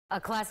A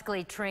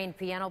classically trained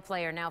piano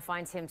player now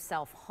finds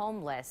himself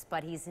homeless,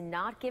 but he's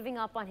not giving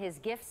up on his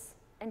gifts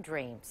and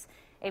dreams.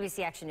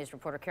 ABC Action News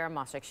reporter Kara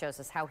Mosik shows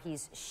us how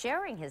he's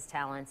sharing his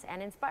talents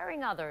and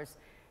inspiring others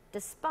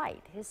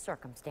despite his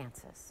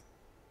circumstances.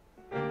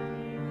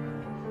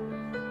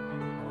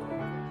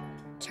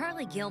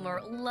 Charlie Gilmer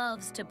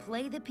loves to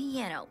play the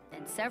piano,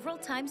 and several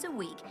times a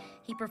week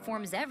he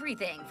performs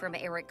everything from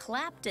Eric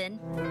Clapton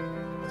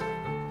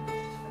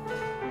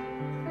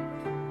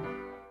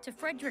to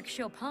Frédéric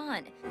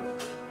Chopin.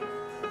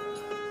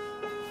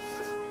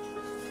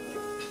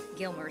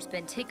 Gilmer's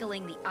been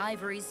tickling the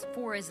ivories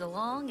for as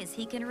long as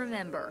he can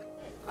remember.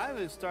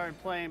 I started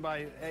playing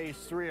by age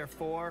 3 or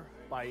 4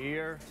 by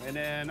ear, and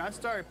then I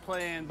started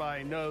playing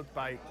by note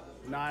by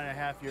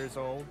 9.5 years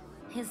old.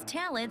 His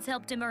talents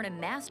helped him earn a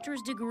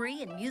master's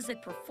degree in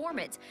music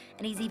performance,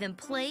 and he's even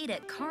played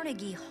at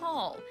Carnegie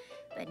Hall.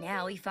 But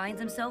now he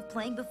finds himself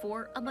playing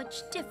before a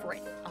much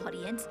different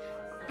audience,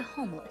 the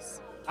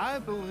homeless. I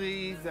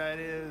believe that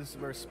it is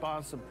a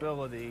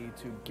responsibility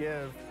to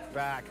give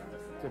back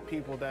to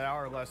people that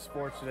are less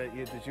fortunate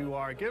as you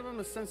are. Give them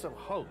a sense of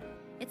hope.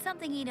 It's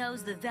something he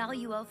knows the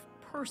value of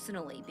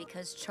personally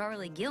because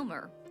Charlie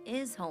Gilmer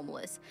is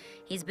homeless.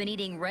 He's been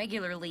eating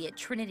regularly at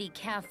Trinity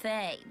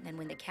Cafe, and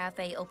when the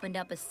cafe opened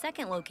up a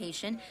second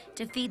location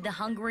to feed the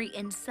hungry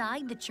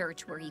inside the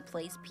church where he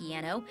plays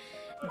piano,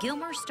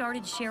 Gilmer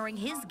started sharing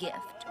his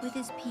gift with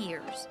his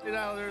peers. You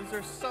know,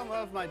 there's some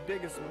of my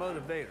biggest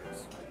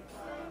motivators.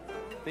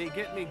 They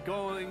get me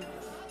going.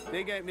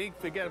 They get me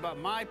forget about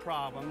my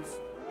problems.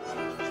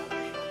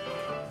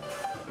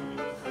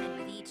 And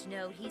with each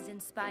note, he's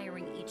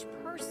inspiring each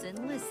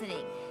person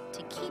listening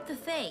to keep the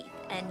faith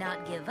and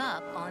not give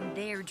up on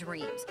their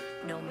dreams,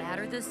 no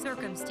matter the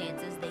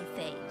circumstances they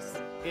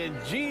face. In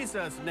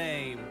Jesus'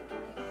 name,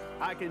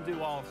 I can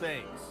do all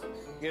things.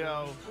 You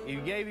know, He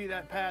gave you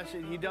that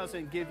passion. He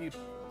doesn't give you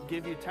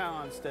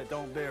talents that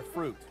don't bear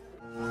fruit.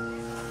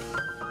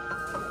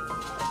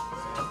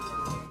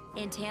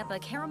 In Tampa,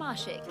 Kara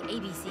Mosik,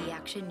 ABC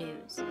Action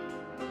News.